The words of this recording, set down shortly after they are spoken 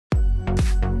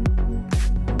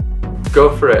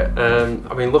Go for it.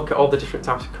 I mean, look at all the different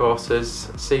types of courses,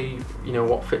 see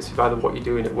what fits with either what you're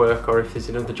doing at work or if there's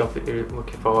another job that you're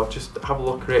looking for. Just have a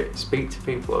look at it, speak to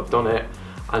people that have done it,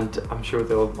 and I'm sure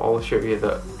they'll all assure you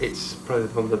that it's probably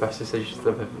one of the best decisions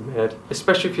they've ever made.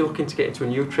 Especially if you're looking to get into a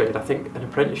new trade, I think an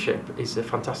apprenticeship is a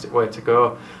fantastic way to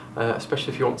go,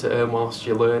 especially if you want to earn whilst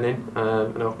you're learning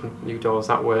and open new doors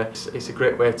that way. It's a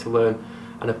great way to learn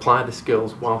and apply the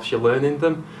skills whilst you're learning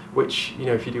them, which,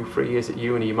 if you do 3 years at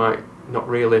uni, you might not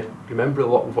really remember a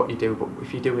lot of what you do, but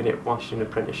if you're doing it whilst you're in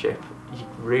an apprenticeship, you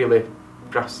really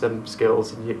grasp them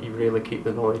skills and you really keep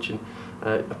the knowledge and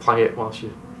apply it whilst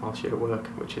you're at work,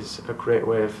 which is a great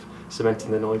way of cementing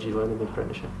the knowledge you learn in the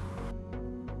apprenticeship.